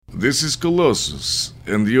This is Colossus,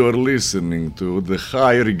 and you are listening to The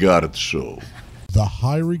High Regard Show. The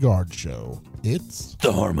High Regard Show. It's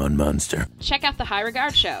the Hormone Monster. Check out The High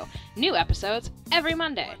Regard Show. New episodes every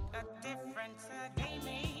Monday.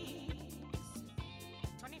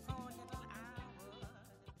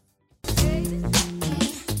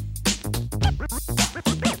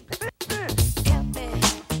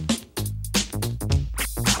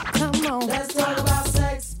 Come on. Let's talk about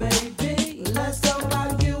sex, baby. Let's talk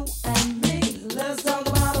about you and me. Let's talk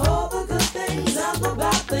about all the good things and the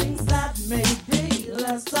bad things that may be.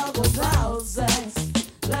 Let's talk about sex.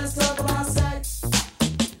 Let's talk about sex.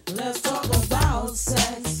 Let's talk about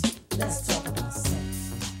sex. Let's talk about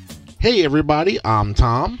sex. Hey everybody, I'm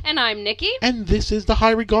Tom. And I'm Nikki, And this is the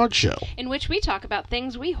High Regard Show. in which we talk about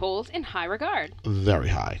things we hold in high regard. Very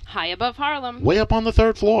high. High above Harlem. Way up on the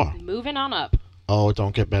third floor. Moving on up. Oh, it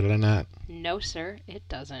don't get better than that. No, sir, it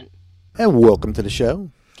doesn't. And welcome to the show.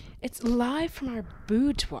 It's live from our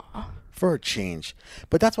boudoir. For a change.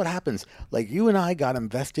 But that's what happens. Like, you and I got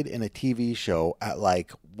invested in a TV show at,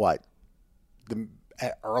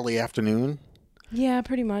 at early afternoon. Yeah,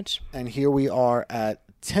 pretty much. And here we are at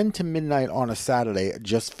 10 to midnight on a Saturday,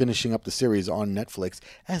 just finishing up the series on Netflix,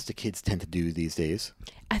 as the kids tend to do these days.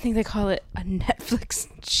 I think they call it a Netflix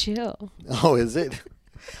chill. Oh, is it?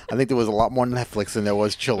 I think there was a lot more Netflix than there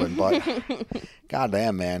was chilling, but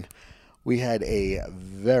goddamn, man. We had a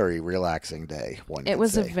very relaxing day. It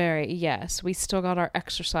was yes. We still got our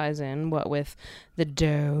exercise in, what with the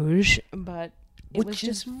Doge, but it was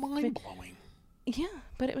just mind blowing. Yeah,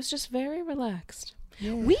 but it was just very relaxed.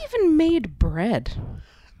 Yeah. We even made bread.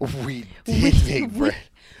 We did make bread.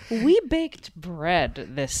 We baked bread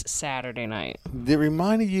this Saturday night. Did it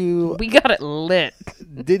remind you? We got it lit.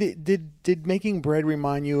 Did making bread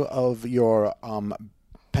remind you of your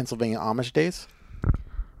Pennsylvania Amish days?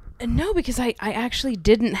 No, because I actually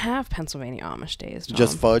didn't have Pennsylvania Amish days, Tom.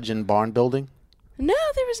 Just fudge and barn building? No,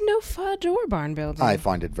 there was no fudge or barn building. I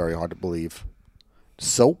find it very hard to believe.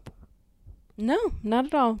 Soap? No, not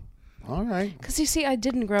at all. All right. Because you see, I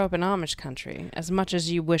didn't grow up in Amish country. As much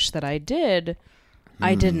as you wish that I did,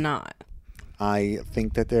 I did not. I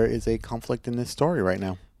think that there is a conflict in this story right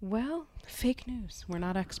now. Well, fake news. We're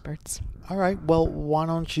not experts. All right. Well, why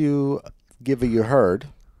don't you give a you heard?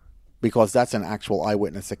 Because that's an actual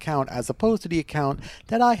eyewitness account, as opposed to the account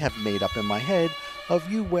that I have made up in my head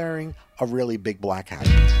of you wearing a really big black hat.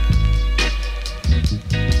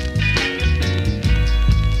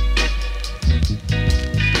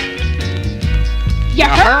 You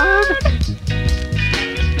heard?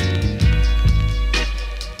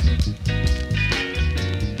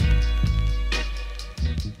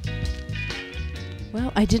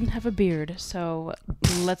 Well, I didn't have a beard, so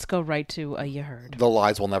let's go right to a you heard. The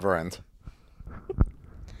lies will never end.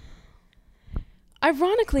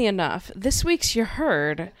 Ironically enough, this week's you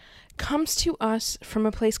heard comes to us from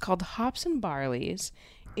a place called Hops and Barley's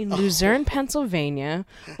in Luzerne, Pennsylvania,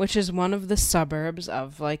 which is one of the suburbs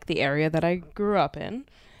of the area that I grew up in.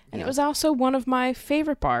 And It was also one of my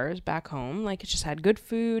favorite bars back home. It just had good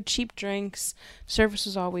food, cheap drinks. Service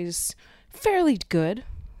was always fairly good.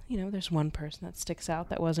 There's one person that sticks out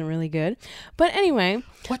that wasn't really good. But anyway.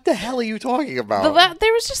 What the hell are you talking about?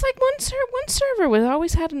 There was just one server with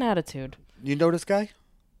always had an attitude. You know this guy?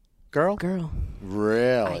 Girl? I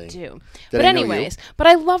Really? do. Did I know you? But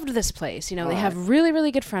I loved this place. They have really,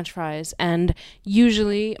 really good French fries. And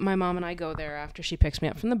usually my mom and I go there after she picks me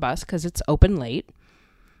up from the bus because it's open late.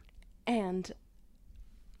 And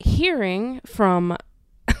hearing from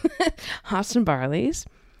Hops and Barley's,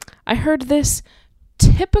 I heard this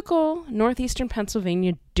typical northeastern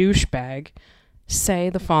Pennsylvania douchebag say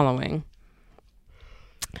the following.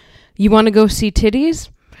 You want to go see titties?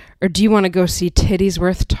 Or do you want to go see titties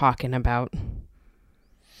worth talking about?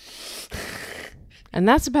 And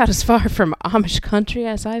that's about as far from Amish country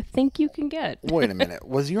as I think you can get. Wait a minute.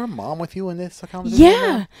 Was your mom with you in this conversation?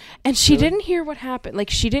 Yeah. And she didn't hear what happened.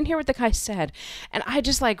 She didn't hear what the guy said. And I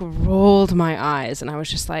just rolled my eyes. And I was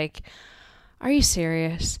just like, are you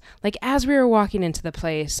serious? As we were walking into the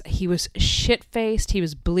place, he was shit-faced. He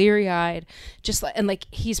was bleary-eyed. It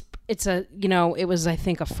was, I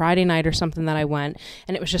think, a Friday night or something that I went.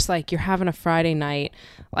 And it was just you're having a Friday night.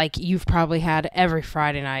 You've probably had every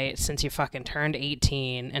Friday night since you fucking turned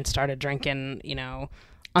 18 and started drinking,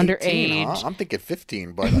 underage. 18, huh? I'm thinking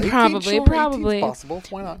 15, but 18, probably. 18's possible.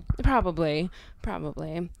 Why not? Probably.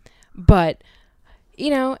 But,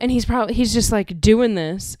 and he's just doing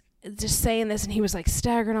this. Just saying this, and he was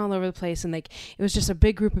staggering all over the place, and it was just a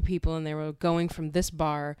big group of people, and they were going from this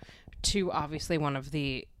bar to obviously one of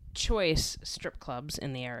the choice strip clubs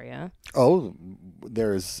in the area. Oh,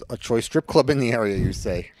 there's a choice strip club in the area, you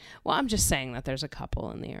say? Well, I'm just saying that there's a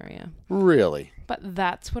couple in the area. Really? But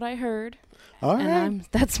that's what I heard. All right. And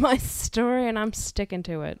that's my story, and I'm sticking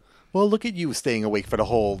to it. Well, look at you staying awake for the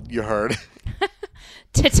whole you heard.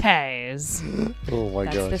 Titties. Oh, my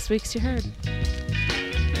That's gosh. this week's You Heard.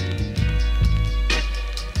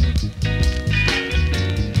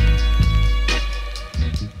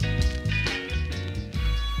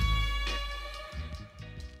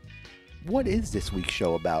 What is this week's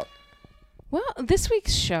show about? Well, this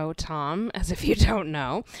week's show, Tom, as if you don't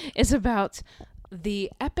know, is about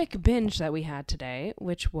the epic binge that we had today,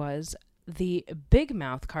 which was the Big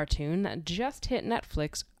Mouth cartoon that just hit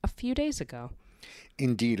Netflix a few days ago.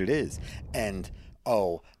 Indeed it is. And,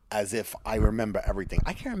 oh, as if I remember everything.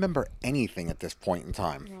 I can't remember anything at this point in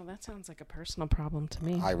time. Well, that sounds like a personal problem to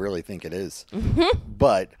me. I really think it is.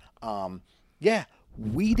 But, yeah,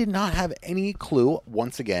 we did not have any clue,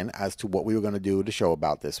 once again, as to what we were going to do the show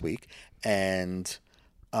about this week. And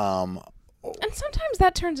sometimes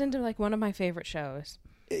that turns into like one of my favorite shows.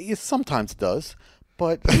 it sometimes does.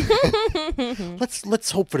 But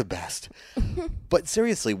let's hope for the best. But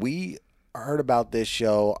seriously, we heard about this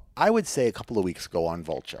show, I would say a couple of weeks ago on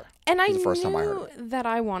Vulture. And I the first time I heard knew it. that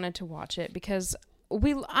I wanted to watch it because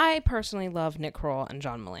I personally love Nick Kroll and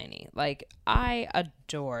John Mulaney. Like, I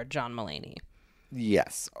adore John Mulaney.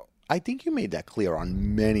 Yes. I think you made that clear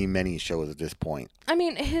on many, many shows at this point. I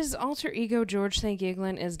mean, his alter ego, George St.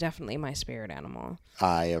 Giglin, is definitely my spirit animal.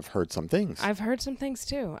 I have heard some things. I've heard some things,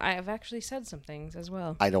 too. I have actually said some things as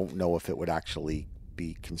well. I don't know if it would actually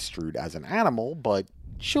be construed as an animal, but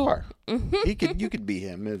sure. You could be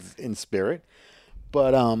him in spirit.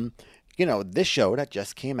 But, this show that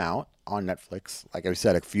just came out on Netflix, like I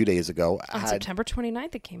said a few days ago, On September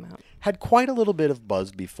 29th, it came out. had quite a little bit of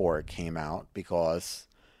buzz before it came out because,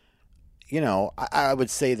 I would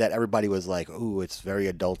say that everybody was like, ooh, it's very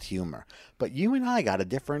adult humor. But you and I got a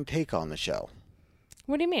different take on the show.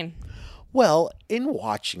 What do you mean? Well, in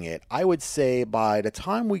watching it, I would say by the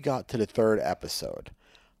time we got to the third episode,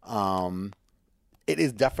 it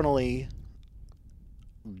is definitely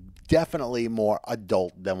more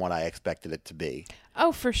adult than what I expected it to be.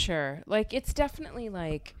 Oh, for sure. Like, it's definitely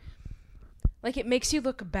like it makes you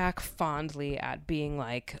look back fondly at being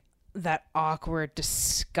like that awkward,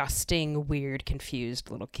 disgusting, weird, confused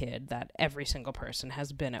little kid that every single person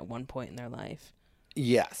has been at one point in their life.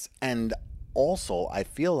 Yes. And also, I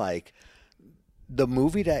feel like the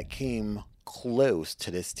movie that came close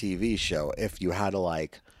to this TV show, if you had to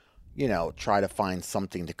try to find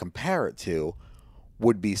something to compare it to,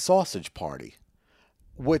 would be Sausage Party,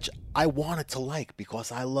 which I wanted to like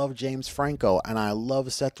because I love James Franco and I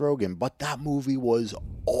love Seth Rogen, but that movie was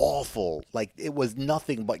awful. Like, it was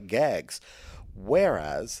nothing but gags.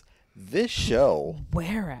 Whereas this show,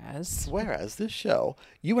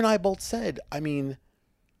 you and I both said, I mean,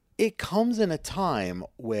 it comes in a time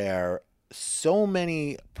where so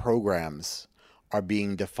many programs are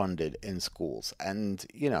being defunded in schools. And,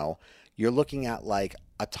 you're looking at like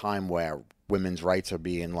a time where women's rights are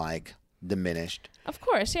being like diminished. Of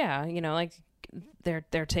course, yeah. Like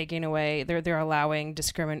they're taking away, they're allowing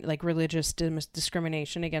religious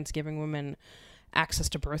discrimination against giving women access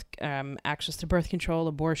to birth control,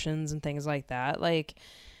 abortions, and things like that. Like,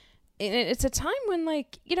 it's a time when,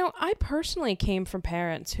 I personally came from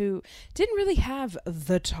parents who didn't really have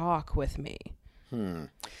the talk with me.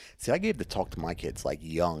 See, I gave the talk to my kids like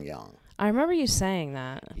young. I remember you saying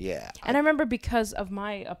that. Yeah. And I remember because of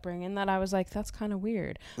my upbringing that I was like, that's kind of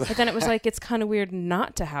weird. But then it was like, it's kind of weird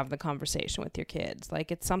not to have the conversation with your kids.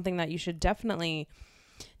 Like, it's something that you should definitely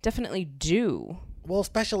do. Well,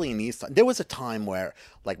 especially in these times. There was a time where,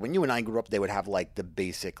 like, when you and I grew up, they would have, like, the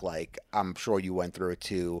basic, like, I'm sure you went through it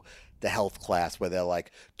too, the health class where they're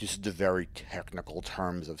like, just the very technical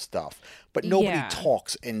terms of stuff. But nobody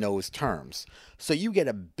talks in those terms. So you get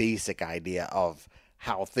a basic idea of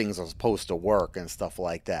how things are supposed to work and stuff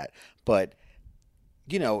like that. But,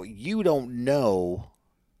 you don't know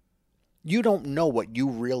what you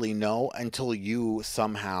really know until you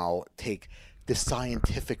somehow take the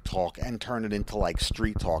scientific talk and turn it into like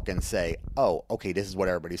street talk and say, oh, okay, this is what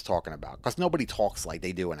everybody's talking about. Because nobody talks like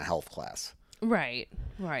they do in a health class. Right.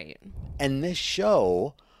 And this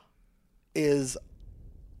show is,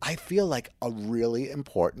 I feel like, a really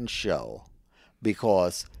important show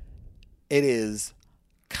because it is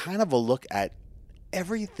kind of a look at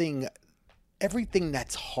everything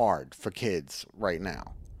that's hard for kids right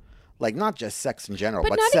now. Like, not just sex in general,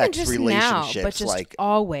 but not sex, even just relationships. Now, but just like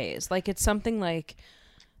always. Like, it's something like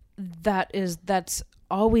that's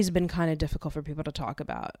always been kind of difficult for people to talk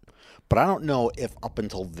about. But I don't know if up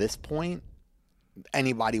until this point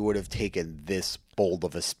anybody would have taken this bold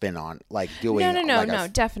of a spin on like doing No,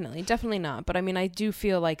 definitely not. But I mean, I do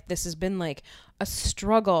feel like this has been like a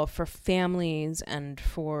struggle for families and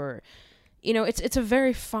for, you know, it's a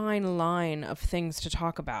very fine line of things to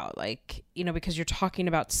talk about, like, you know, because you're talking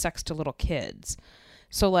about sex to little kids.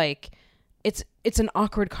 So like it's an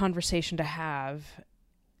awkward conversation to have.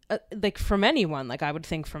 Like from anyone, like I would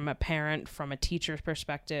think from a parent, from a teacher's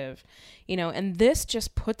perspective, you know, and this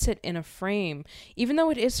just puts it in a frame, even though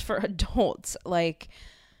it is for adults. Like,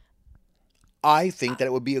 I think that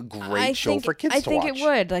it would be a great show for kids to watch. I think it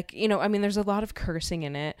would. Like, you know, I mean, there's a lot of cursing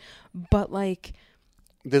in it, but like,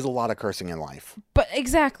 there's a lot of cursing in life. But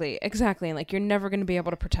exactly. And like, you're never going to be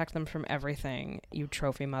able to protect them from everything, you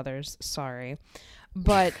trophy mothers. Sorry.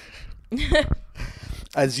 But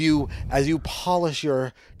As you polish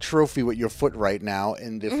your trophy with your foot right now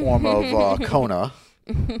in the form of Kona.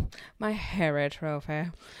 My hair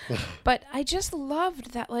trophy. But I just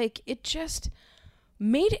loved that, like, it just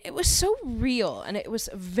made it was so real and it was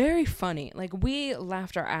very funny. Like, we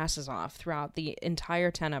laughed our asses off throughout the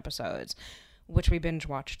entire 10 episodes, which we binge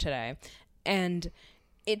watched today. And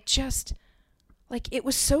it just, like, it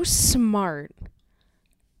was so smart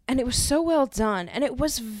and it was so well done and it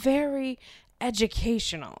was very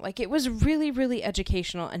educational. Like, it was really, really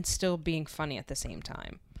educational and still being funny at the same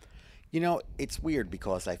time. You know, it's weird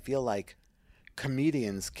because I feel like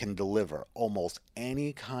comedians can deliver almost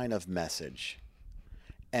any kind of message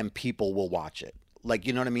and people will watch it. Like,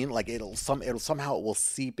 you know what I mean? Like, it'll somehow it will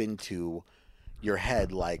seep into your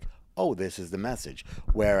head like, oh, this is the message.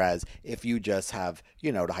 Whereas if you just have,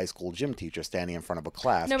 you know, the high school gym teacher standing in front of a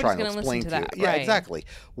class trying to explain to you. Yeah, right. Exactly.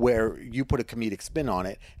 Where you put a comedic spin on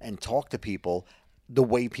it and talk to people the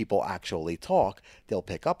way people actually talk, they'll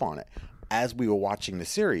pick up on it. As we were watching the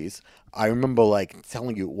series, I remember like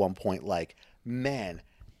telling you at one point, like, man,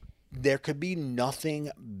 there could be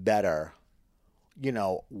nothing better, you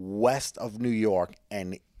know, west of New York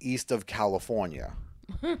and east of California.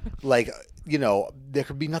 Like, you know, there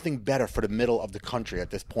could be nothing better for the middle of the country at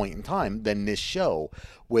this point in time than this show,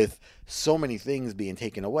 with so many things being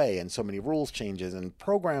taken away and so many rules changes and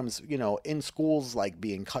programs, you know, in schools like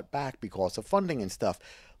being cut back because of funding and stuff.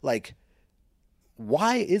 Like,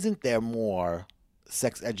 why isn't there more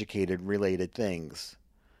sex educated related things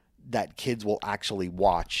that kids will actually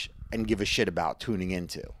watch and give a shit about tuning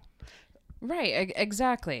into? Right,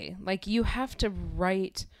 exactly. Like, you have to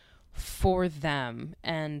write for them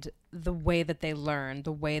and the way that they learn,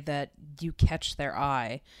 the way that you catch their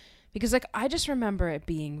eye. Because, like, I just remember it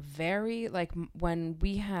being very, like, when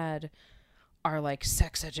we had our, like,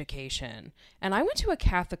 sex education, and I went to a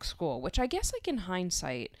Catholic school, which I guess, like, in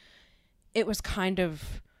hindsight, it was kind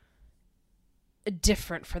of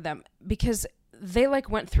different for them because they, like,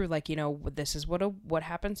 went through, like, you know, this is what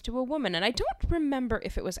happens to a woman. And I don't remember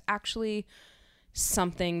if it was actually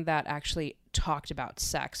something that actually talked about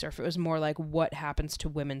sex or if it was more like what happens to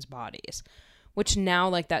women's bodies, which now,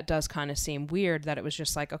 like, that does kind of seem weird that it was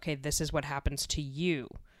just like, okay, this is what happens to you,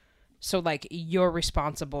 so, like, you're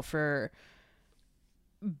responsible for,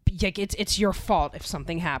 like, it's your fault if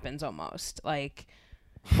something happens, almost like.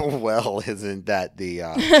 Well, isn't that the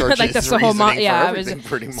church's like the whole reasoning for everything,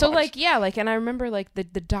 pretty much? So, like, yeah, like, and I remember, like,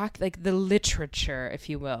 the literature, if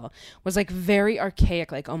you will, was, like, very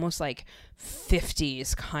archaic, like, almost, like,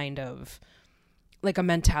 50s kind of, like, a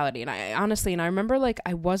mentality. And I honestly, and I remember, like,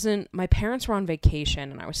 my parents were on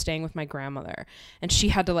vacation, and I was staying with my grandmother, and she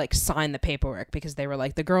had to, like, sign the paperwork because they were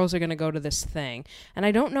like, the girls are going to go to this thing. And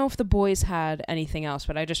I don't know if the boys had anything else,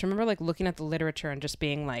 but I just remember, like, looking at the literature and just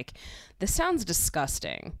being like, this sounds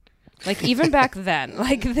disgusting. Like, even back then,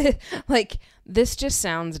 like, this just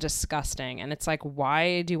sounds disgusting. And it's like,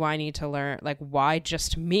 why do I need to learn? Like, why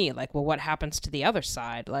just me? Like, well, what happens to the other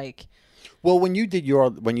side? Like, well, when you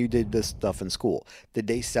did this stuff in school, did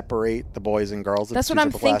they separate the boys and girls? That's what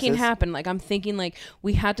I'm thinking happened. Like, I'm thinking, like,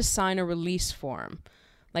 we had to sign a release form.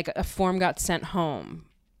 Like, a form got sent home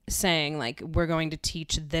saying, like, we're going to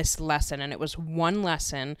teach this lesson. And it was one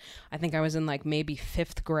lesson. I think I was in, like, maybe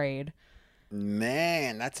 5th grade.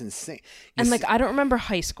 Man, that's insane. And, like, I don't remember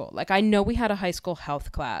high school. Like, I know we had a high school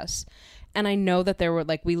health class. And I know that there were,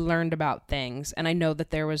 like, we learned about things. And I know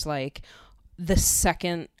that there was, like, the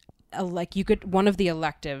second like you could, one of the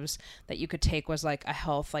electives that you could take was like a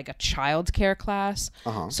health, like a child care class.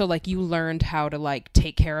 So like you learned how to like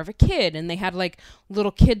take care of a kid, and they had like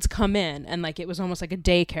little kids come in, and like it was almost like a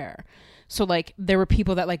daycare. So like there were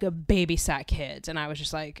people that like babysat kids, and I was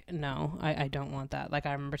just like, no, I don't want that. Like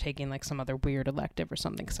I remember taking like some other weird elective or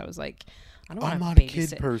something, because I was like, I don't want to babysit. I'm not a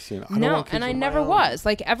kid person. I don't want kids and I of my never own. was.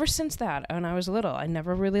 Like ever since that, when I was little, I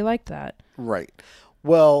never really liked that. Right.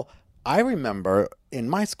 Well, I remember in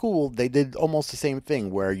my school, they did almost the same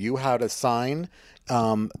thing where you had to sign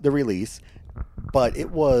the release, but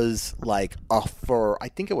it was like I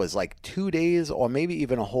think it was like 2 days or maybe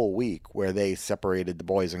even a whole week where they separated the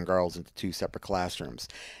boys and girls into 2 separate classrooms.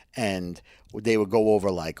 And they would go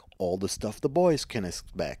over like all the stuff the boys can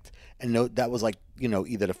expect. And that was like,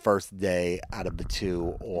 either the first day out of the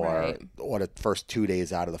 2 or the first 2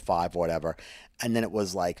 days out of the 5 or whatever. And then it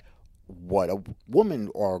was like what a woman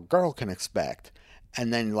or a girl can expect.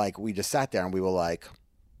 And then like we just sat there and we were like,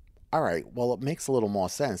 all right, well, it makes a little more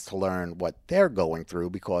sense to learn what they're going through,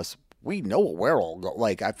 because we know what we're all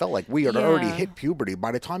like. I felt like we had already hit puberty.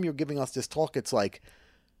 By the time you're giving us this talk, it's like,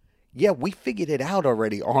 yeah, we figured it out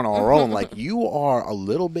already on our own. Like, you are a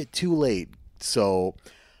little bit too late. So,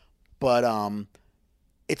 but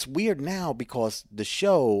it's weird now because the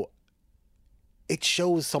show, it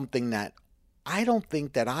shows something that I don't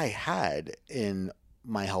think that I had in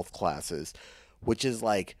my health classes, which is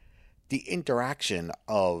like the interaction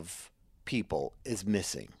of people is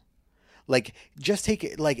missing. Like, just take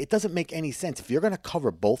it, like, it doesn't make any sense. If you're going to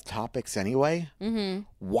cover both topics anyway,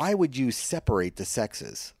 why would you separate the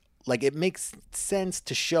sexes? Like, it makes sense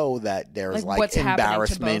to show that there's like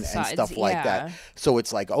embarrassment and stuff like that. So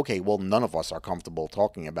it's like, okay, well, none of us are comfortable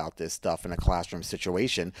talking about this stuff in a classroom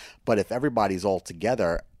situation. But if everybody's all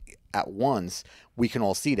together at once, we can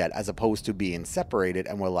all see that, as opposed to being separated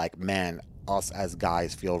and we're like, man, us as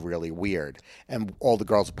guys feel really weird, and all the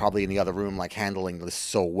girls are probably in the other room like handling this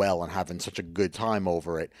so well and having such a good time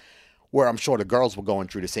over it, where I'm sure the girls were going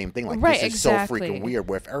through the same thing, like, this is so freaking weird,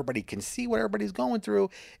 where if everybody can see what everybody's going through,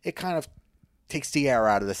 it kind of takes the air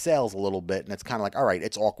out of the sails a little bit, and it's kind of like, all right,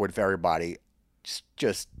 it's awkward for everybody,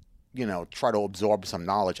 just try to absorb some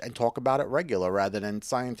knowledge and talk about it regular rather than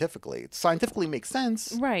scientifically. It scientifically makes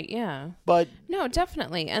sense. Right, yeah. But no,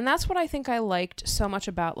 definitely. And that's what I think I liked so much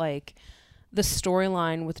about like the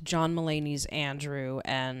storyline with John Mulaney's Andrew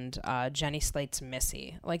and Jenny Slate's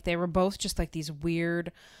Missy. Like, they were both just like these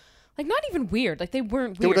weird, like, not even weird, like they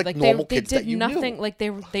weren't weird, they were like normal they kids did that you nothing knew. like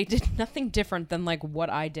they did nothing different than like what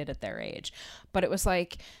I did at their age. But it was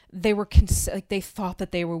like they were like they thought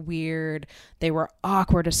that they were weird, they were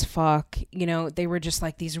awkward as fuck, they were just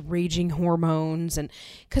like these raging hormones, and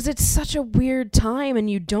because it's such a weird time and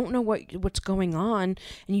you don't know what's going on,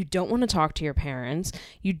 and you don't want to talk to your parents,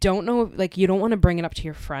 you don't know, like, you don't want to bring it up to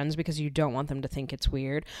your friends because you don't want them to think it's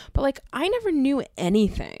weird. But like, I never knew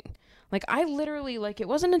anything. Like, I literally, like, it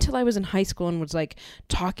wasn't until I was in high school and was, like,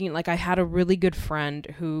 talking, like, I had a really good friend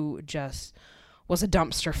who just was a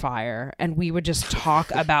dumpster fire, and we would just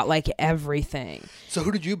talk about, like, everything. So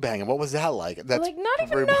who did you bang, and what was that like? That's like, not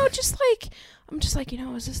even, no, just, like, I'm just like,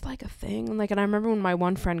 is this, like, a thing? And, like, and I remember when my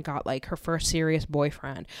one friend got, like, her first serious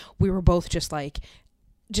boyfriend, we were both just, like,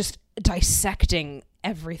 just dissecting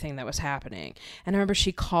everything that was happening. And I remember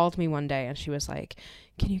she called me one day, and she was like,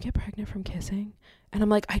 can you get pregnant from kissing? And I'm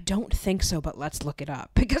like, I don't think so, but let's look it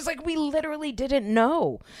up. Because, like, we literally didn't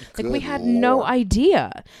know. Like, we had no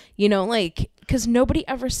idea, like, because nobody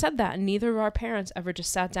ever said that. And neither of our parents ever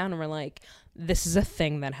just sat down and were like, this is a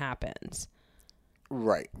thing that happens.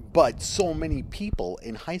 Right. But so many people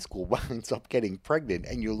in high school winds up getting pregnant,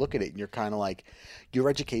 and you look at it and you're kind of like, your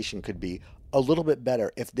education could be a little bit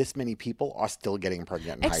better if this many people are still getting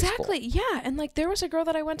pregnant in high school. Exactly. Yeah. And like, there was a girl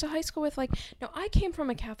that I went to high school with, like, no, I came from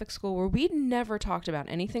a Catholic school where we never talked about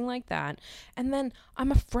anything like that. And then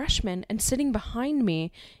I'm a freshman, and sitting behind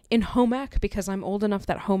me in home ec, because I'm old enough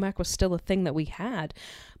that home ec was still a thing that we had.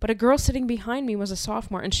 But a girl sitting behind me was a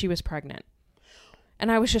sophomore, and she was pregnant.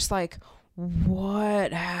 And I was just like,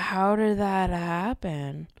 what? How did that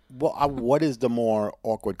happen? Well, what is the more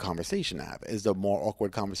awkward conversation to have? Is the more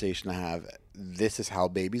awkward conversation to have, this is how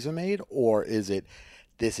babies are made? Or is it,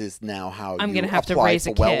 this is now how I'm you gonna have to apply raise for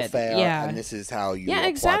a kid. welfare, Yeah. and this is how you Yeah, apply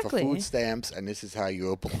exactly. for food stamps, and this is how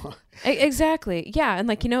you apply. Exactly. Yeah. And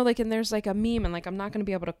like, like, and there's like a meme, and like, I'm not going to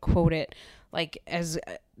be able to quote it like as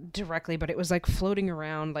directly, but it was like floating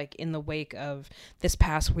around like in the wake of this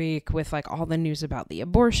past week with like all the news about the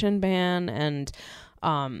abortion ban and,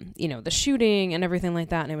 the shooting and everything like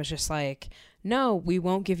that. And it was just like, no, we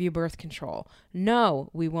won't give you birth control. No,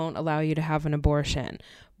 we won't allow you to have an abortion.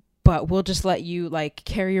 but we'll just let you like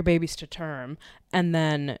carry your babies to term and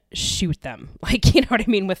then shoot them. Like, you know what I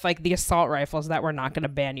mean? With like the assault rifles that we're not going to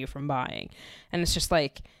ban you from buying. And it's just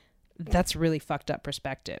like, that's really fucked up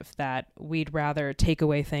perspective, that we'd rather take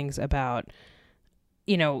away things about,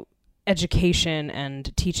 you know, education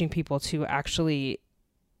and teaching people to actually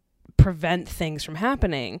prevent things from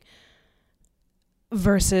happening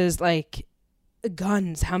versus like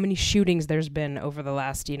guns. How many shootings there's been over the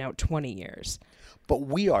last, 20 years. But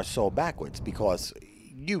we are so backwards because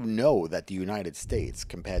you know that the United States,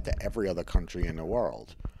 compared to every other country in the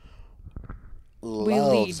world,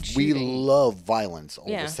 we love violence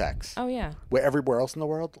over sex. Oh, yeah. Where everywhere else in the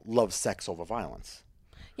world loves sex over violence.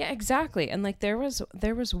 Yeah, exactly. And like there was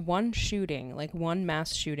one shooting, like one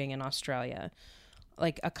mass shooting in Australia,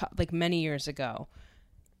 like many years ago.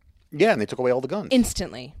 Yeah, and they took away all the guns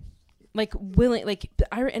Instantly. Like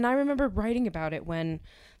I remember writing about it when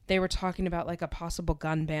they were talking about like a possible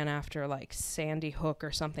gun ban after like Sandy Hook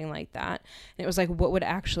or something like that. And it was like, what would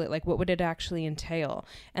it actually entail?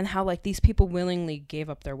 And how like these people willingly gave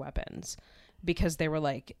up their weapons because they were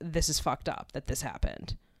like, this is fucked up that this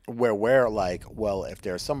happened. Where we're like, well, if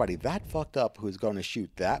there's somebody that fucked up who's going to shoot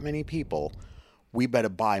that many people, we better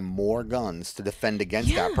buy more guns to defend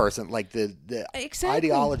against that person. Like the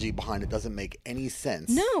exactly. ideology behind it doesn't make any sense.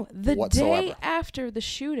 No, the whatsoever. day after the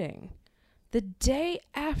shooting, 58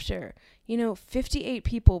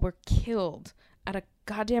 people were killed at a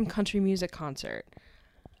goddamn country music concert.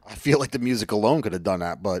 I feel like the music alone could have done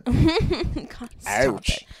that, but God,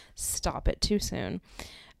 ouch. Stop it too soon.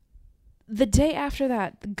 The day after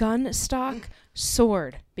that, the gun stock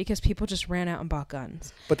soared because people just ran out and bought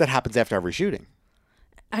guns. But that happens after every shooting.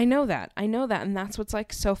 I know that, and that's what's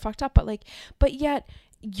like so fucked up. But yet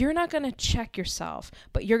you're not gonna check yourself,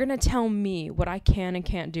 but you're gonna tell me what I can and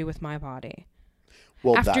can't do with my body.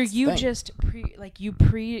 Well, after that's you the thing. just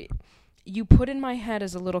you put in my head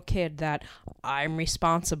as a little kid that I'm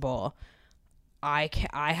responsible.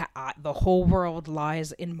 The whole world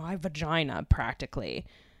lies in my vagina practically.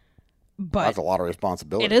 But that's a lot of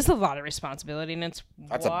responsibility. It is a lot of responsibility, and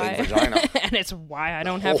that's a big vagina. And it's why I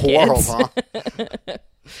don't have whole kids. World, huh?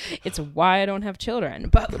 It's why I don't have children.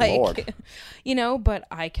 But Good like, Lord. But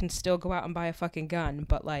I can still go out and buy a fucking gun.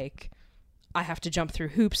 But like, I have to jump through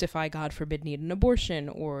hoops if I, God forbid, need an abortion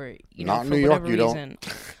or Not in for New York, whatever you reason.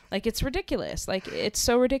 don't. Like, it's ridiculous. Like, it's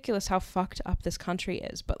so ridiculous how fucked up this country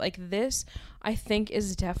is. But like this, I think,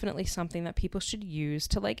 is definitely something that people should use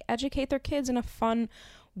to like educate their kids in a fun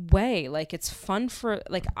way. Like, it's fun for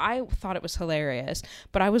like, I thought it was hilarious,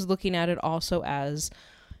 but I was looking at it also as,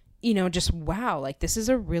 just wow, like this is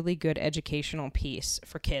a really good educational piece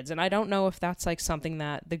for kids. And I don't know if that's like something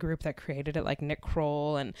that the group that created it, like Nick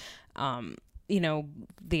Kroll and I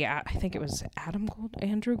think it was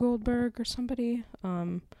Andrew Goldberg or somebody.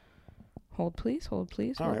 Hold please. All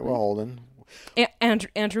right, we're holding.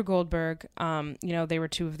 Andrew Goldberg, they were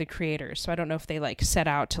two of the creators. So I don't know if they like set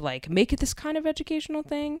out to like make it this kind of educational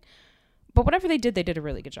thing, but whatever they did a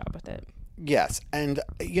really good job with it. Yes, and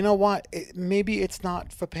you know what? Maybe it's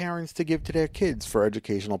not for parents to give to their kids for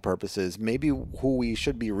educational purposes. Maybe who we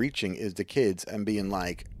should be reaching is the kids and being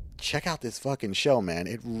like, check out this fucking show, man.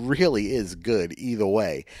 It really is good either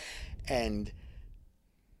way. And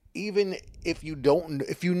even if you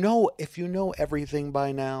know everything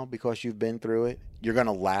by now because you've been through it, you're going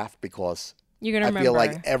to laugh because You're gonna I feel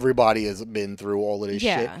remember. like everybody has been through all of this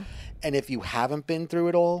shit. Yeah. And if you haven't been through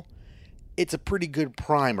it all, it's a pretty good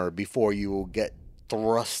primer before you will get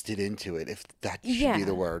thrusted into it, if that should be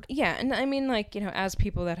the word. Yeah, and I mean, like, as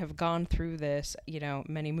people that have gone through this,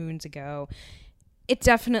 many moons ago, it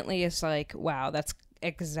definitely is like, wow, that's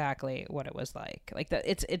exactly what it was like. Like that,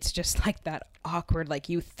 it's just like that awkward, like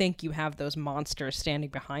you think you have those monsters standing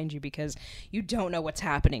behind you because you don't know what's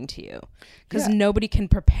happening to you. Because nobody can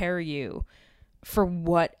prepare you for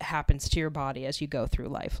what happens to your body as you go through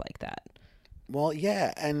life like that. Well,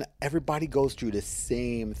 yeah, and everybody goes through the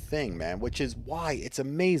same thing, man, which is why it's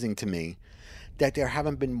amazing to me that there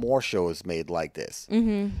haven't been more shows made like this.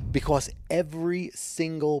 Mm-hmm. Because every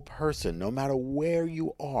single person, no matter where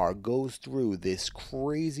you are, goes through this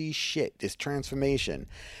crazy shit, this transformation.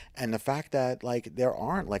 And the fact that, like, there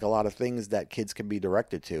aren't, like, a lot of things that kids can be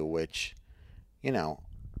directed to, which,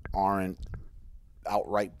 aren't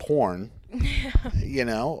outright porn.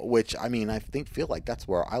 Which I mean, feel like that's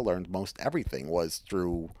where I learned most everything was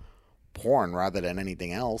through porn rather than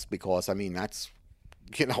anything else, because I mean that's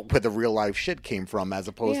where the real life shit came from, as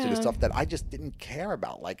opposed to the stuff that I just didn't care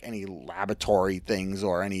about, like any laboratory things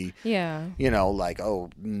or any like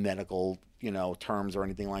medical terms or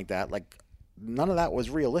anything like that. Like none of that was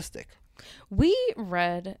realistic. We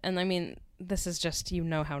read, and I mean, this is just, you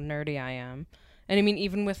know how nerdy I am. And I mean,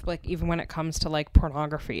 even when it comes to like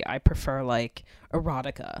pornography, I prefer like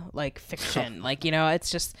erotica, like fiction, like, you know, that's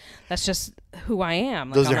just who I am.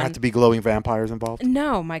 Like, Does there have to be glowing vampires involved?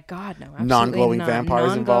 No, my God, no. Absolutely Non-glowing not.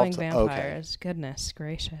 vampires involved? Non-glowing vampires. Okay. Goodness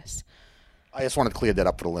gracious. I just wanted to clear that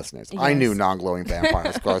up for the listeners. Yes. I knew non-glowing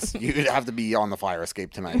vampires because you'd have to be on the fire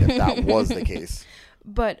escape tonight if that was the case.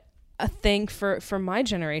 But a thing for my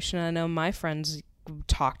generation, I know my friends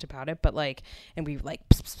talked about it, but like, and we like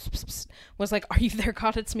pss, pss, pss, pss, was like, "Are you there,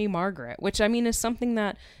 God? It's me, Margaret." Which I mean is something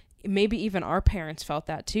that maybe even our parents felt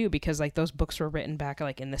that too, because like those books were written back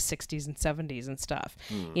like in the 60s and 70s and stuff,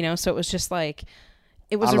 you know. So it was just like,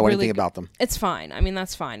 it was I don't know really anything about them. It's fine. I mean,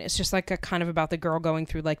 that's fine. It's just like a kind of about the girl going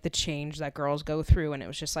through like the change that girls go through, and it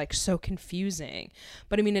was just like so confusing.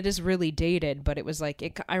 But I mean, it is really dated. But it was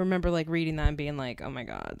like I remember like reading that and being like, "Oh my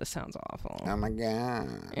God, this sounds awful." Oh my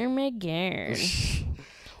God. Oh my God.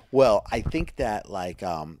 Well, I think that like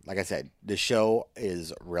I said, the show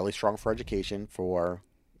is really strong for education for,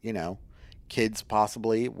 you know, kids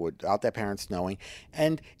possibly without their parents knowing,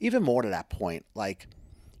 and even more to that point, like.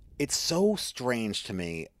 It's so strange to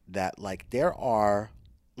me that like there are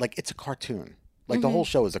like it's a cartoon. Like the whole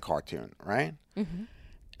show is a cartoon, right? Mm-hmm.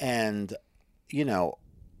 And you know,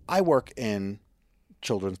 I work in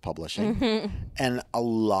children's publishing, and a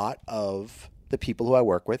lot of the people who I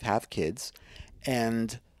work with have kids,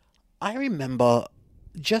 and I remember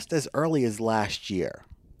just as early as last year,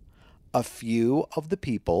 a few of the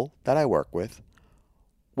people that I work with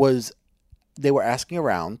they were asking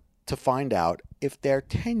around to find out if their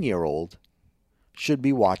 10-year-old should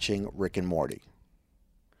be watching Rick and Morty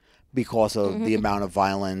because of the amount of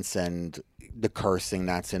violence and the cursing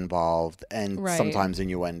that's involved and sometimes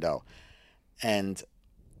innuendo. And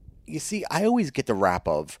you see, I always get the rap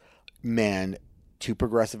of, man, too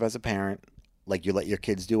progressive as a parent. Like, you let your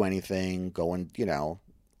kids do anything, go and, you know,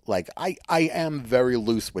 like, I am very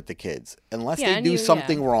loose with the kids. Unless they do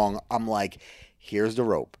something wrong, I'm like, here's the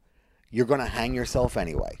rope. You're going to hang yourself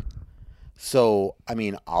anyway. So, I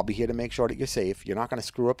mean, I'll be here to make sure that you're safe. You're not going to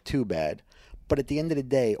screw up too bad. But at the end of the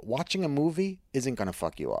day, watching a movie isn't going to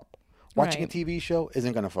fuck you up. Watching a TV show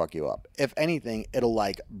isn't going to fuck you up. If anything, it'll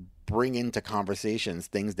like bring into conversations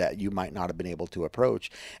things that you might not have been able to approach.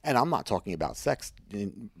 And I'm not talking about sex.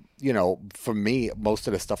 You know, for me, most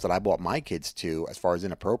of the stuff that I brought my kids to as far as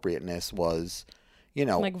inappropriateness was, you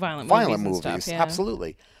know, like violent movies. Stuff, yeah.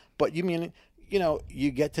 Absolutely. But you mean, you know, you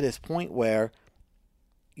get to this point where,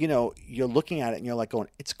 you know, you're looking at it and you're like going,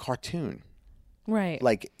 it's a cartoon. Right.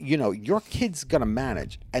 Like, you know, your kid's going to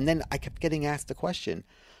manage. And then I kept getting asked the question,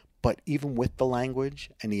 but even with the language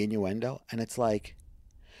and the innuendo, and it's like,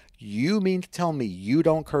 you mean to tell me you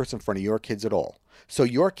don't curse in front of your kids at all? So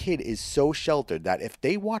your kid is so sheltered that if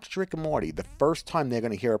they watch Rick and Morty, the first time they're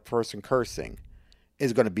going to hear a person cursing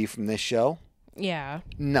is going to be from this show? Yeah.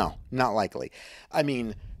 No, not likely. I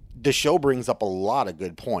mean, the show brings up a lot of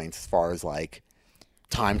good points as far as like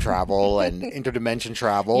time travel and interdimension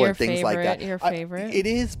travel and things like that. Your favorite? It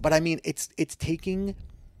is, but I mean, it's taking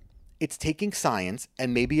science,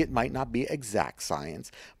 and maybe it might not be exact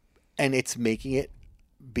science, and it's making it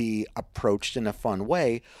be approached in a fun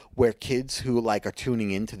way where kids who like are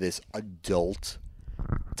tuning into this adult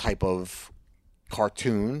type of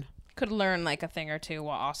cartoon could learn like a thing or two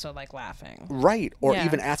while also like laughing. Right. Or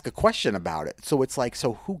even ask a question about it. So it's like,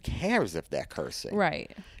 so who cares if they're cursing?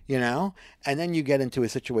 Right. You know? And then you get into a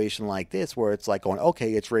situation like this where it's like going,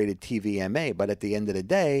 okay, it's rated TVMA, but at the end of the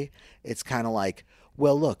day, it's kind of like,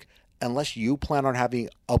 well, look, unless you plan on having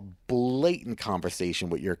a blatant conversation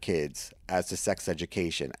with your kids as to sex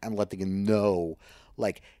education and letting them know,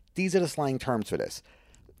 like, these are the slang terms for this.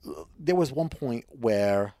 There was one point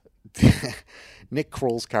where Nick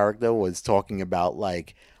Kroll's character was talking about,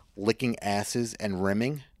 like, licking asses and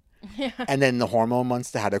rimming. Yeah. And then the hormone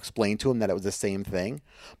monster had to explain to him that it was the same thing.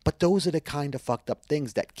 But those are the kind of fucked up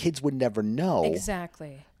things that kids would never know.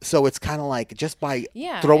 Exactly. So it's kind of like, just by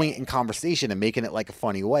throwing it in conversation and making it like a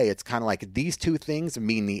funny way, it's kind of like these two things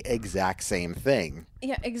mean the exact same thing.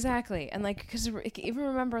 Yeah, exactly. And like, because even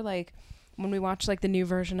remember like when we watched like the new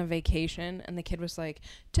version of Vacation and the kid was like,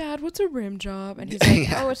 Dad, what's a rim job? And he's like,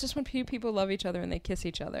 oh, it's just when people love each other and they kiss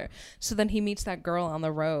each other. So then he meets that girl on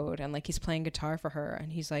the road and like he's playing guitar for her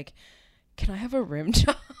and he's like, can I have a rim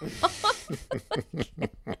job?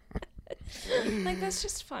 Like, that's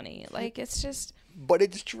just funny. Like, it's just... But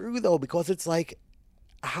it's true, though, because it's like,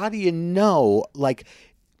 how do you know? Like,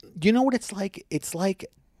 you know what it's like? It's like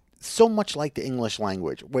so much like the English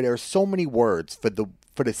language, where there are so many words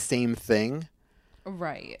for the same thing.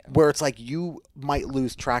 Right. Where it's like you might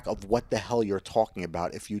lose track of what the hell you're talking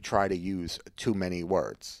about if you try to use too many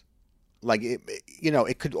words. Like,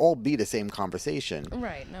 it could all be the same conversation.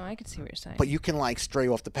 Right. No, I could see what you're saying. But you can, like, stray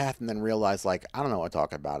off the path and then realize, like, I don't know what to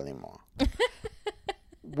talk about anymore.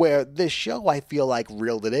 Where this show, I feel like,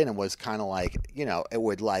 reeled it in and was kind of like, it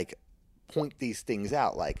would, like, point these things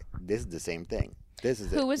out. Like, this is the same thing. This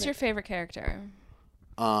is Who was your favorite character?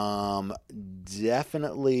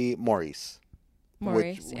 Definitely Maurice.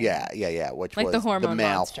 Maurice. Which, yeah. Which like was the hormone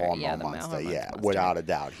male monster. hormone Yeah, the male monster. hormone Yeah, monster. without a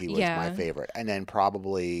doubt, he was my favorite. And then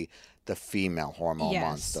probably the female hormone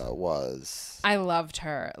monster was. I loved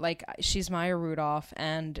her. Like, she's Maya Rudolph,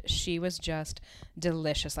 and she was just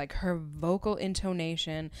delicious. Like, her vocal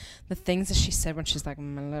intonation, the things that she said when she's like,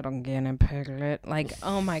 my little guinea piglet. Like,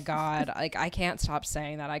 oh my God. Like, I can't stop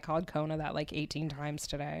saying that. I called Kona that like 18 times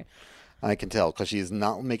today. I can tell because she's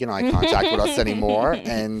not making eye contact with us anymore,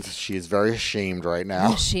 and she is very ashamed right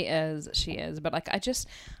now. She is. But, like,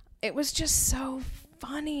 it was just so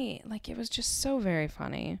funny. Like, it was just so very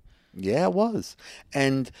funny. Yeah, it was.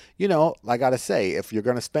 And, I got to say, if you're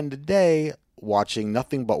going to spend a day watching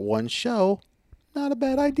nothing but one show, not a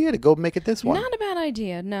bad idea to go make it this one. Not a bad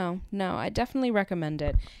idea. No, I definitely recommend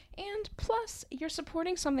it. And plus, you're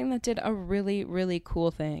supporting something that did a really, really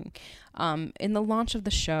cool thing. In the launch of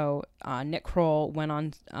the show, Nick Kroll went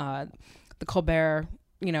on the Colbert,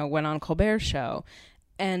 went on Colbert's show.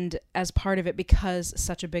 And as part of it, because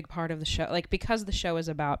such a big part of the show, like because the show is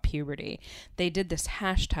about puberty, they did this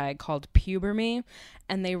hashtag called PuberMe,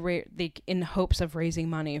 and they in hopes of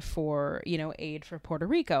raising money for, aid for Puerto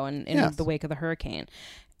Rico and in the wake of the hurricane.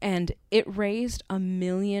 And it raised $1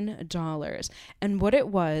 million. And what it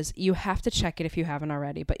was, you have to check it if you haven't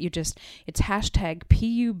already, but it's hashtag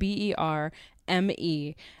PUBERME. And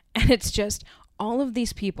it's just all of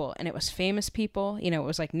these people, and it was famous people, it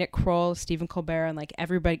was like Nick Kroll, Stephen Colbert, and like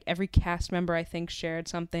everybody, every cast member I think shared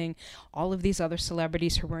something, all of these other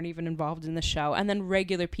celebrities who weren't even involved in the show, and then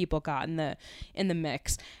regular people got in the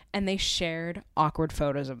mix, and they shared awkward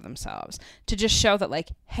photos of themselves to just show that, like,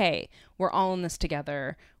 hey, we're all in this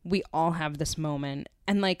together, we all have this moment.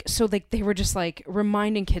 And like, so like they were just like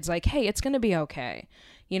reminding kids like, hey, it's gonna be okay,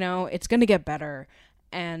 it's gonna get better.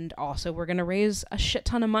 And also, we're going to raise a shit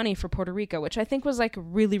ton of money for Puerto Rico, which I think was, like,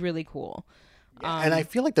 really, really cool. And I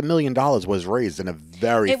feel like the $1 million was raised in a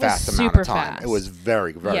very fast amount of time. It was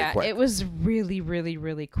very, very quick. Yeah, it was really, really,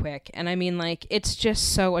 really quick. And I mean, like, it's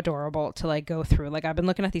just so adorable to, like, go through. Like, I've been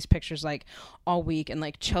looking at these pictures, like, all week. And,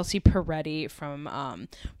 like, Chelsea Peretti from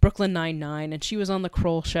Brooklyn Nine-Nine. And she was on The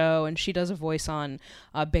Kroll Show. And she does a voice on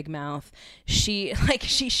Big Mouth. She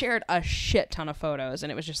shared a shit ton of photos.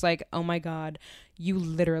 And it was just like, oh, my God, you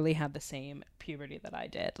literally had the same puberty that I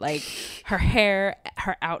did. Like, her hair,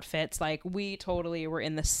 her outfits, like, we totally were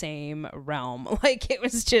in the same realm. Like, it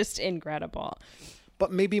was just incredible.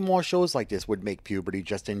 But maybe more shows like this would make puberty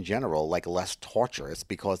just in general, like, less torturous,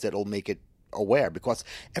 because it'll make it aware, because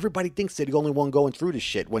everybody thinks they're the only one going through the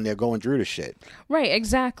shit when they're going through the shit. Right,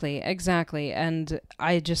 exactly. And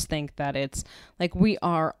I just think that it's like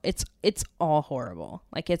it's all horrible.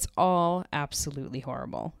 Like, it's all absolutely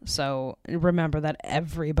horrible. So remember that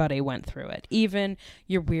everybody went through it, even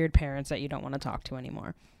your weird parents that you don't want to talk to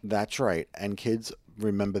anymore. That's right. And kids,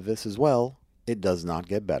 remember this as well. It does not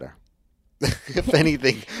get better. If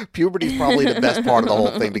anything, puberty is probably the best part of the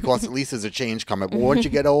whole thing, because at least there's a change coming. But once you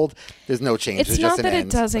get old, there's no change. It's not that it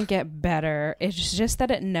doesn't get better. It's just that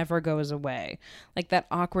it never goes away. Like, that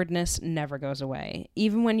awkwardness never goes away.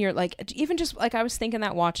 Even when you're like, even just like, I was thinking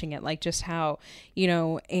that watching it, like, just how,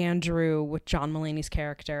 Andrew with John Mulaney's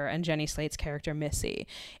character and Jenny Slate's character Missy,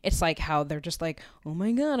 it's like how they're just like, oh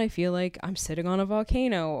my God, I feel like I'm sitting on a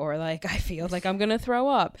volcano, or like, I feel like I'm gonna throw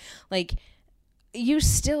up. Like, you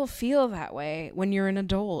still feel that way when you're an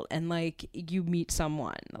adult and, like, you meet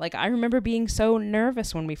someone. Like, I remember being so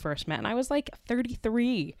nervous when we first met, and I was, like,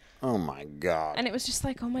 33. Oh, my God. And it was just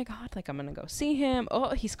like, oh, my God, like, I'm going to go see him. Oh,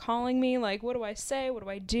 he's calling me. Like, what do I say? What do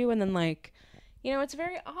I do? And then, like, it's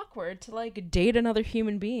very awkward to, like, date another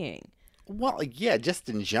human being. Well, yeah, just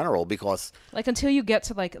in general, because... Like, until you get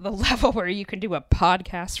to, like, the level where you can do a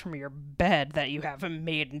podcast from your bed that you haven't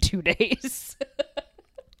made in 2 days.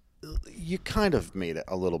 You kind of made it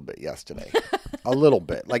a little bit yesterday. A little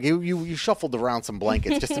bit. Like, you shuffled around some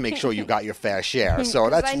blankets just to make sure you got your fair share.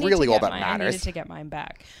 So that's really all that matters. I needed to get mine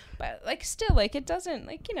back. But, like, still, like, it doesn't,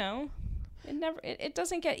 like, it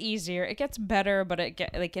doesn't get easier. It gets better, but it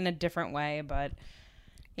get, like, in a different way. But,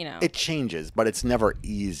 It changes, but it's never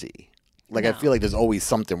easy. Like, I feel like there's always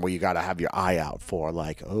something where you got to have your eye out for,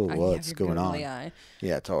 like, oh, You what's have your going on? googly eye.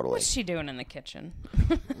 Yeah, totally. What's she doing in the kitchen?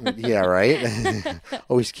 Yeah, right?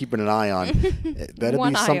 Always keeping an eye on. It better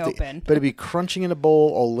One be eye something. open. Better be crunching in a bowl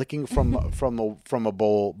or licking from a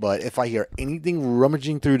bowl. But if I hear anything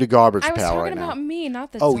rummaging through the garbage I was pail right talking now. about me,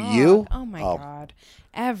 not the Oh, dog. you? Oh my Oh. god.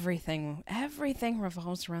 Everything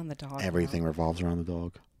revolves around the dog. Everything now. revolves around the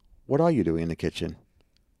dog. What are you doing in the kitchen?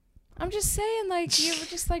 I'm just saying, like, you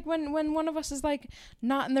just like when one of us is like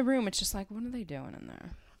not in the room, it's just like, what are they doing in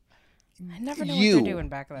there? I never know what they're doing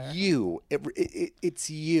back there. It's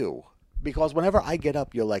you. Because whenever I get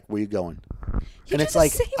up, you're like, where you going? You And do it's the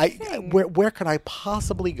like, same thing. where could I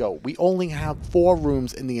possibly go? We only have 4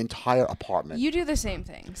 rooms in the entire apartment. You do the same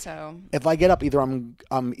thing, so If I get up,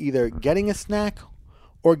 I'm either getting a snack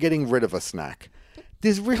or getting rid of a snack.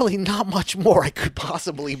 There's really not much more I could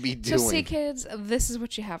possibly be doing. So see, kids, this is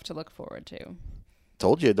what you have to look forward to.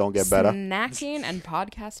 Told you it don't get better. Snacking and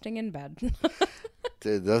podcasting in bed.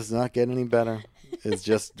 It does not get any better. It's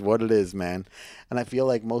just what it is, man. And I feel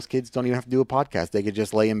like most kids don't even have to do a podcast. They could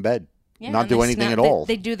just lay in bed, not and do they anything at all.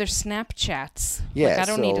 They do their Snapchats. Yeah, like, I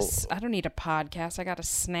don't so- need a podcast. I got a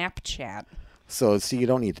Snapchat. So, see, you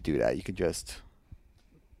don't need to do that. You could just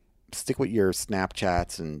stick with your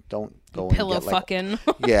Snapchats and don't go and Pillow get, like, fucking.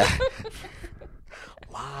 Yeah.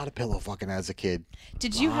 A lot of pillow fucking as a kid.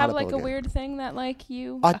 Did you Lot have of like a pillow weird thing that like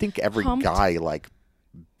you? I think every humped? guy like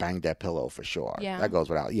banged that pillow for sure. Yeah. That goes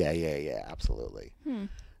without. Yeah, absolutely.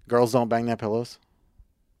 Girls don't bang their pillows.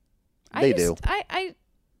 They do.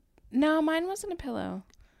 No, mine wasn't a pillow.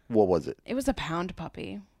 What was it? It was a pound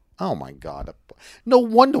puppy. Oh my God. No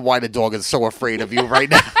wonder why the dog is so afraid of you right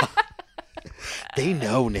now. They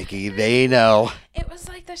know, Nikki. They know. It was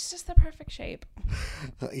like that's just the perfect shape.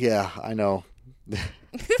 Yeah, I know.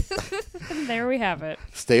 There we have it.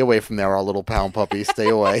 Stay away from there, our little pound puppy. Stay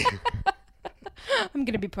away. I'm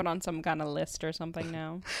gonna be put on some kind of list or something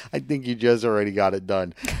now. I think you just already got it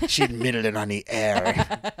done. She admitted it on the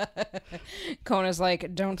air. Kona's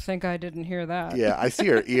like, don't think I didn't hear that. Yeah, I see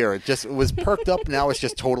her ear. It was perked up. Now it's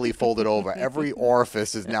just totally folded over. Every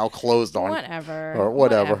orifice is now closed on. Whatever. Or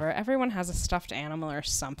whatever. Everyone has a stuffed animal or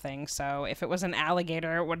something. So if it was an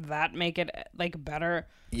alligator, would that make it like better?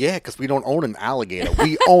 Yeah, because we don't own an alligator.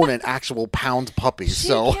 We own an actual pound puppy. She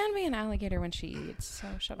So. can be an alligator when she eats. So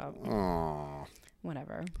shut up. Aw.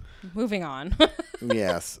 Whatever. Moving on.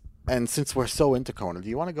 Yes. And since we're so into Kona, do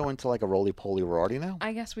you want to go into like a roly-poly Rorty now?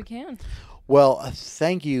 I guess we can. Well,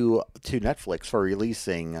 thank you to Netflix for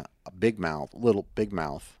releasing Little Big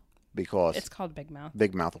Mouth, because It's called Big Mouth.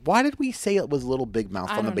 Big Mouth. Why did we say it was Little Big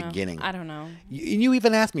Mouth I from the don't know. beginning? I don't know. You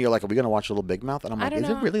even asked me, you're like, are we going to watch Little Big Mouth? And I'm I like, don't is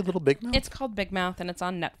know. it really Little Big Mouth? It's called Big Mouth and it's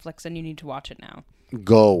on Netflix and you need to watch it now.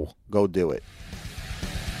 Go do it.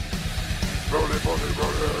 Roly poly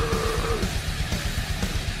Roddy.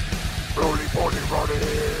 Roly poly Roddy.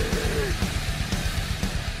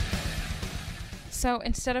 So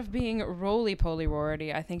instead of being roly poly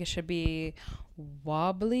Rorty, I think it should be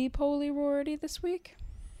wobbly poly Rorty this week.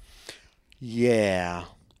 Yeah.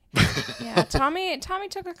 Yeah, Tommy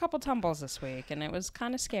took a couple tumbles this week and it was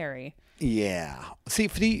kind of scary. Yeah.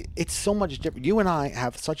 See, it's so much different. You and I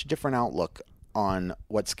have such a different outlook on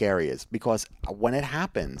what scary is, because when it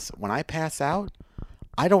happens, when I pass out,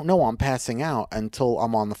 I don't know I'm passing out until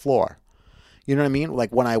I'm on the floor. You know what I mean?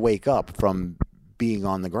 Like when I wake up from being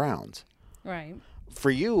on the ground. Right. For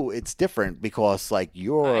you, it's different because like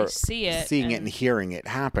you're I see it seeing it and- and hearing it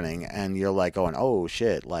happening, and you're like going, "Oh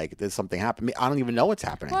shit!" Like there's something happening. I don't even know what's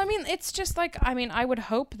happening. Well, I mean, it's just like, I would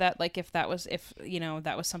hope that like if that was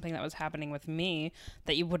something that was happening with me,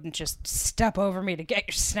 that you wouldn't just step over me to get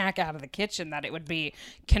your snack out of the kitchen, that it would be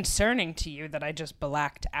concerning to you that I just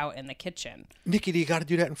blacked out in the kitchen. Nikki, do you got to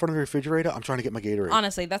do that in front of the refrigerator? I'm trying to get my Gatorade.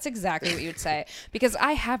 Honestly, that's exactly what you would say. Because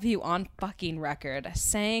I have you on fucking record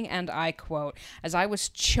saying, and I quote, as I was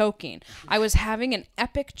choking, I was having an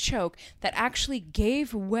epic choke that actually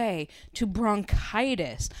gave way to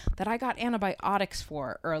bronchitis that I got antibiotics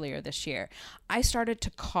for earlier this year. I started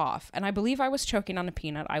to cough, and I believe I was choking on a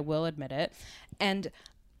peanut, I will admit it. And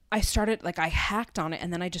I hacked on it,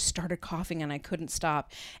 and then I just started coughing, and I couldn't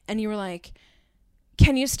stop. And you were like,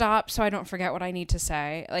 can you stop so I don't forget what I need to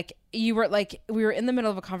say? Like, you were like, we were in the middle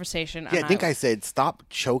of a conversation. Yeah, and I think I said, stop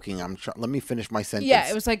choking. Let me finish my sentence. Yeah,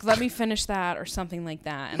 it was like, let me finish that or something like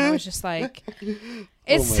that. And I was just like,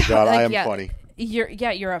 it's oh my God, like, I am yeah, funny.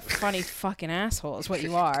 You're a funny fucking asshole is what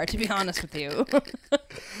you are, to be honest with you.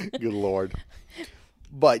 Good Lord.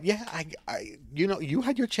 But yeah, you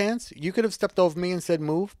had your chance. You could have stepped over me and said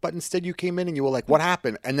move, but instead you came in and you were like, what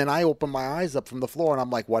happened? And then I opened my eyes up from the floor and I'm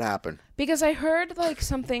like, what happened? Because I heard like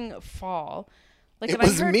something fall, Like, It and I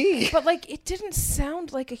was me. But like, it didn't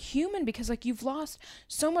sound like a human because like you've lost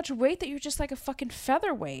so much weight that you're just like a fucking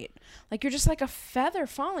featherweight. Like you're just like a feather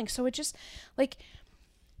falling. So it just like.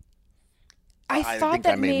 I thought think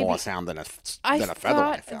that that made maybe, more sound than a I featherweight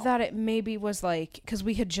thought felt. that it maybe was like because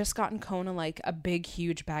we had just gotten Kona like a big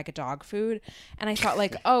huge bag of dog food, and I thought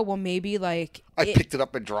like, oh well, maybe like I picked it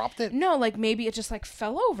up and dropped it. no, like maybe it just like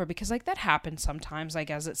fell over because like that happens sometimes, like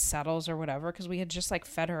as it settles or whatever. Because we had just like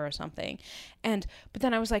fed her or something, but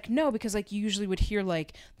then I was like, no, because like you usually would hear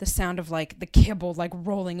like the sound of like the kibble like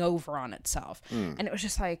rolling over on itself, and it was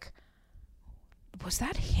just like, was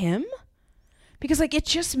that him? Because, like, it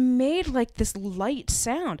just made, like, this light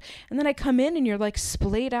sound. And then I come in and you're, like,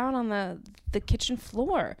 splayed out on the kitchen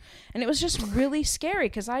floor. And it was just really scary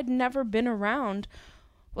because I'd never been around.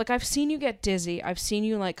 Like, I've seen you get dizzy. I've seen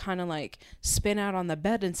you, like, kind of, like, spin out on the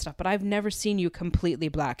bed and stuff. But I've never seen you completely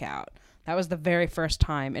black out. That was the very first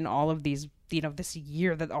time in all of these, you know, this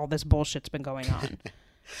year that all this bullshit's been going on.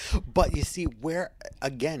 But you see,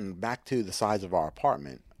 again, back to the size of our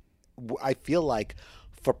apartment, I feel like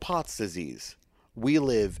for Pott's disease, we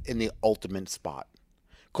live in the ultimate spot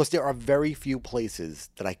because there are very few places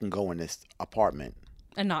that I can go in this apartment.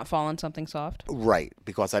 And not fall on something soft. Right.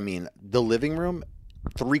 Because, I mean, the living room,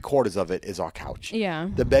 3/4 of it is our couch. Yeah.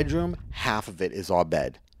 The bedroom, half of it is our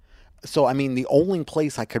bed. So, I mean, the only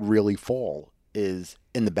place I could really fall is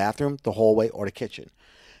in the bathroom, the hallway, or the kitchen.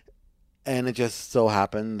 And it just so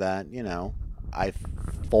happened that, you know, I've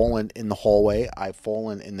fallen in the hallway. I've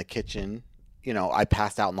fallen in the kitchen. You know, I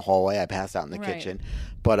passed out in the hallway. I passed out in the kitchen.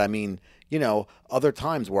 But, I mean, you know, other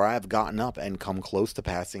times where I've gotten up and come close to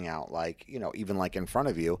passing out, like, you know, even like in front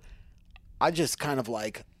of you, I just kind of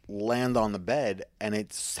like land on the bed and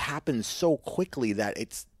it's happened so quickly that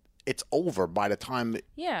it's over by the time,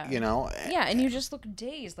 you know. Yeah, and you just look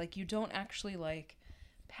dazed. Like, you don't actually, like,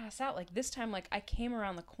 pass out. Like, this time, like, I came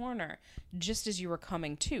around the corner just as you were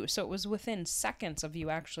coming to. So it was within seconds of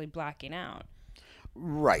you actually blacking out.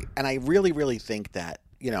 Right. And I really, really think that,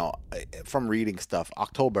 you know, from reading stuff,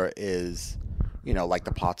 October is, you know, like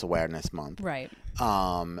the POTS Awareness Month. Right.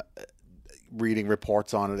 Reading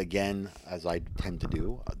reports on it again, as I tend to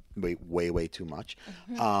do, way too much.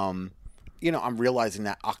 Mm-hmm. You know, I'm realizing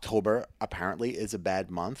that October apparently is a bad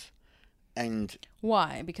month. And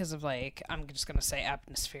why? Because of, like, I'm just going to say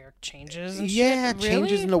atmospheric changes and shit? Really?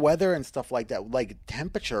 Changes in the weather and stuff like that. Like,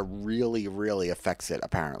 temperature really, really affects it,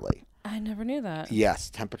 apparently. I never knew that. Yes,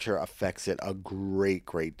 temperature affects it a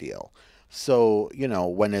great deal. So, you know,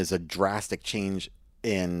 when there's a drastic change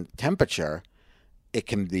in temperature, it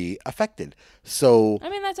can be affected. So, I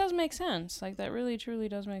mean, that does make sense. Like, that really, truly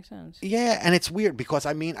does make sense. Yeah, and it's weird because,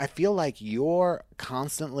 I mean, I feel like you're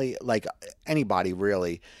constantly, like, anybody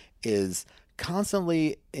really is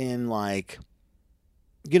constantly in, like,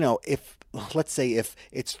 you know, let's say if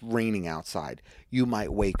it's raining outside, you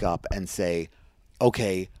might wake up and say,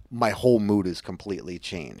 okay, my whole mood is completely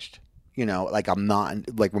changed. You know, like I'm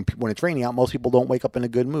not, like when it's raining out, most people don't wake up in a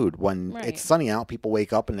good mood. When it's sunny out, people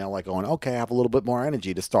wake up and they're like going, okay, I have a little bit more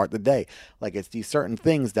energy to start the day. Like it's these certain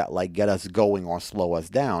things that like get us going or slow us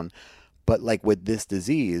down. But like with this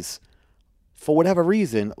disease, for whatever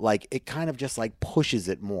reason, like it kind of just like pushes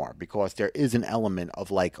it more because there is an element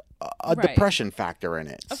of like a depression factor in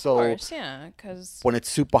it. Of course, yeah. Because when it's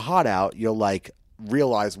super hot out, you're like,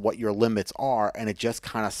 realize what your limits are, and it just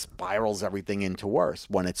kind of spirals everything into worse.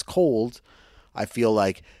 When it's cold, I feel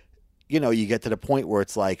like, you know, you get to the point where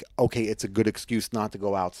it's like, okay, it's a good excuse not to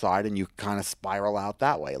go outside, and you kind of spiral out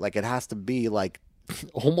that way. Like it has to be like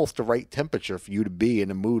almost the right temperature for you to be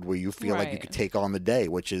in a mood where you feel like you could take on the day,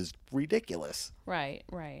 which is ridiculous. Right.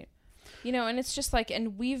 You know, and it's just like,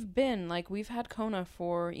 and we've had Kona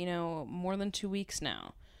for, you know, more than 2 weeks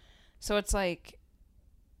now. So it's like,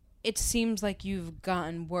 it seems like you've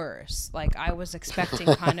gotten worse. Like I was expecting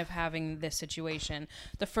kind of having this situation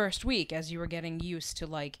the first week as you were getting used to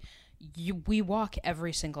like, we walk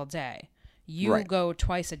every single day. You go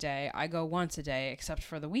twice a day. I go once a day, except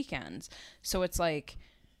for the weekends. So it's like,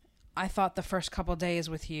 I thought the first couple days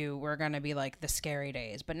with you were going to be like the scary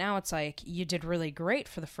days. But now it's like, you did really great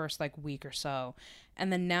for the first like week or so.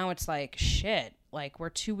 And then now it's like, shit, like we're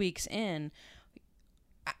 2 weeks in.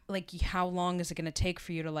 Like how long is it going to take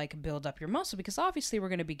for you to like build up your muscle? Because obviously we're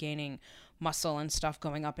going to be gaining muscle and stuff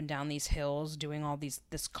going up and down these hills, doing all this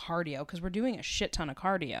cardio, because we're doing a shit ton of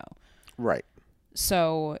cardio. Right.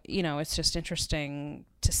 So, you know, it's just interesting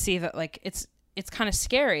to see that like it's kind of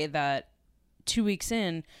scary that 2 weeks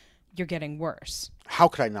in you're getting worse. How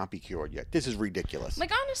could I not be cured yet? This is ridiculous.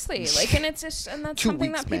 Like honestly, like, and it's just, and that's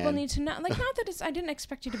something that people need to know. Like, not that it's, I didn't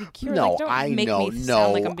expect you to be cured. No, like, don't I make know, me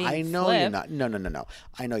sound like I'm being I know flip. you're not. No.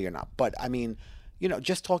 I know you're not. But I mean,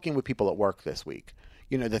 just talking with people at work this week,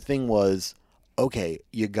 the thing was, okay,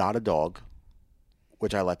 you got a dog,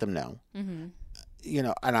 which I let them know. Mm-hmm.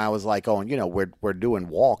 And I was like, we're doing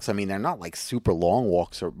walks. I mean, they're not like super long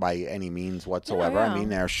walks or by any means whatsoever. Yeah. I mean,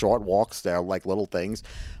 they're short walks. They're like little things.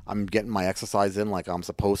 I'm getting my exercise in like I'm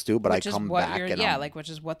supposed to, but I come back and which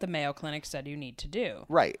is what the Mayo Clinic said you need to do.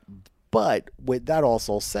 Right. But with that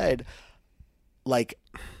also said, like,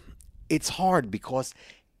 it's hard because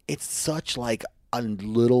it's such like a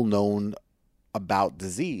little known about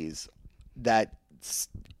disease that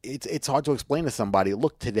it's hard to explain to somebody,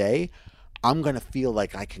 look, today I'm going to feel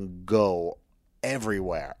like I can go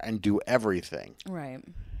everywhere and do everything. Right.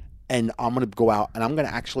 And I'm going to go out and I'm going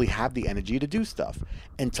to actually have the energy to do stuff.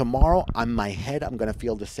 And tomorrow, on my head, I'm going to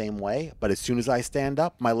feel the same way. But as soon as I stand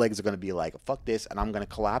up, my legs are going to be like, fuck this. And I'm going to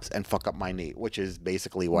collapse and fuck up my knee, which is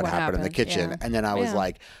basically what happened in the kitchen. Yeah. And then I was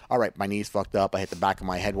like, all right, my knee's fucked up. I hit the back of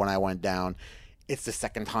my head when I went down. It's the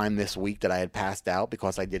second time this week that I had passed out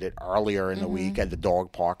because I did it earlier in the week at the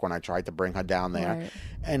dog park when I tried to bring her down there. Right.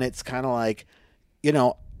 And it's kind of like,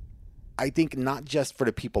 I think not just for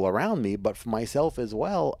the people around me, but for myself as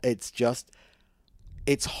well, it's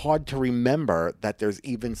hard to remember that there's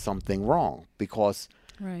even something wrong because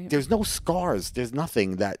there's no scars. There's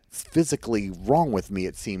nothing that's physically wrong with me,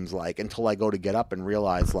 it seems like, until I go to get up and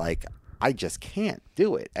realize, like, I just can't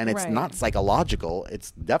do it. And it's not psychological.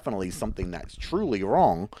 It's definitely something that's truly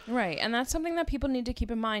wrong. Right. And that's something that people need to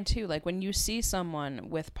keep in mind, too. Like, when you see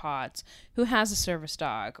someone with POTS who has a service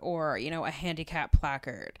dog or, a handicap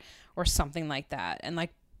placard or something like that, and,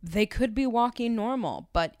 like, they could be walking normal,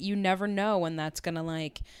 but you never know when that's going to,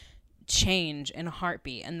 like, change in a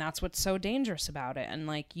heartbeat. And that's what's so dangerous about it. And,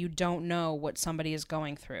 like, you don't know what somebody is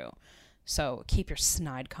going through. So keep your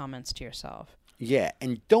snide comments to yourself. Yeah,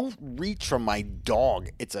 and don't reach for my dog.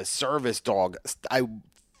 It's a service dog. I'm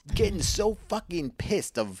getting so fucking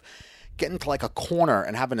pissed of getting to like a corner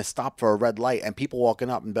and having to stop for a red light and people walking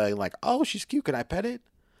up and being like, oh, she's cute. Can I pet it?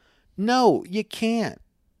 No, you can't.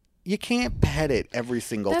 You can't pet it every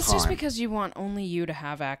single time. That's just because you want only you to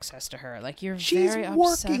have access to her. Like, you're She's very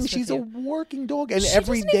working. obsessed She's with a working dog, and She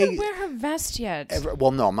every doesn't day. even wear her vest yet.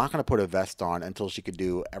 Well, no, I'm not going to put a vest on until she could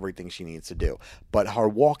do everything she needs to do. But her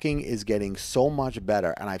walking is getting so much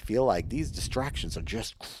better, and I feel like these distractions are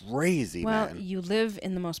just crazy, man. Well, you live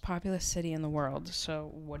in the most populous city in the world,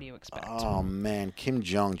 so what do you expect? Oh, man, Kim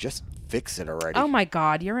Jong, just fix it already. Oh my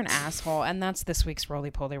God, you're an asshole, and that's this week's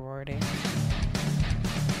Roly Poly Rory.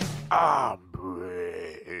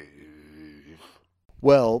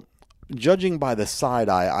 Well, judging by the side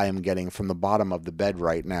eye I am getting from the bottom of the bed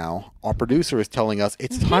right now, our producer is telling us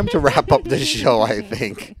it's time to wrap up the show, I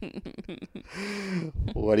think.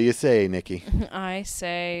 What do you say, Nikki? I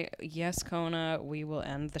say, yes, Kona, we will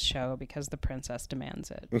end the show because the princess demands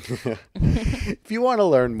it. If you want to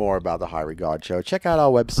learn more about the High Regard Show, check out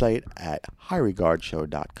our website at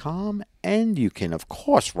highregardshow.com. And you can, of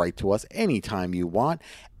course, write to us anytime you want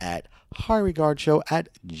at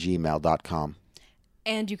highregardshow@gmail.com.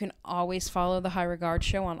 And you can always follow the High Regard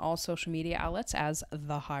Show on all social media outlets as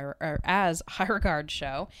High Regard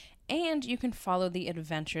Show. And you can follow the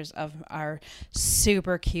adventures of our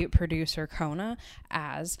super cute producer Kona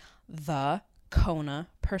as the Kona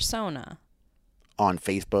Persona. On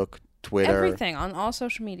Facebook, Twitter. Everything on all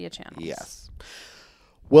social media channels. Yes.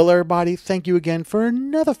 Well, everybody, thank you again for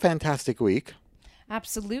another fantastic week.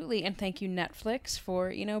 Absolutely. And thank you, Netflix,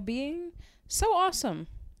 for, being so awesome.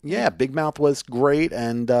 Yeah, Big Mouth was great,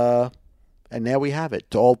 and there we have it.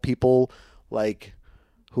 To all people like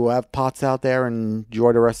who have pots out there, and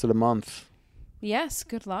enjoy the rest of the month. Yes,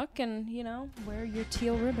 good luck, and, wear your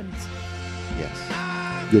teal ribbons.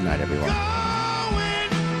 Yes. Good night, everyone.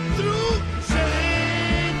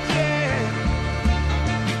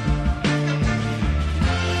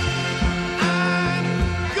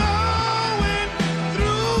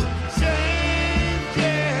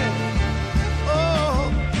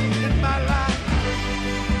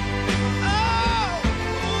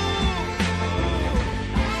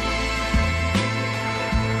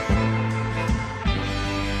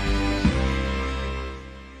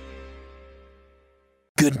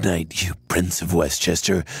 Good night, you Prince of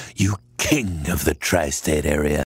Westchester, you king of the tri-state area.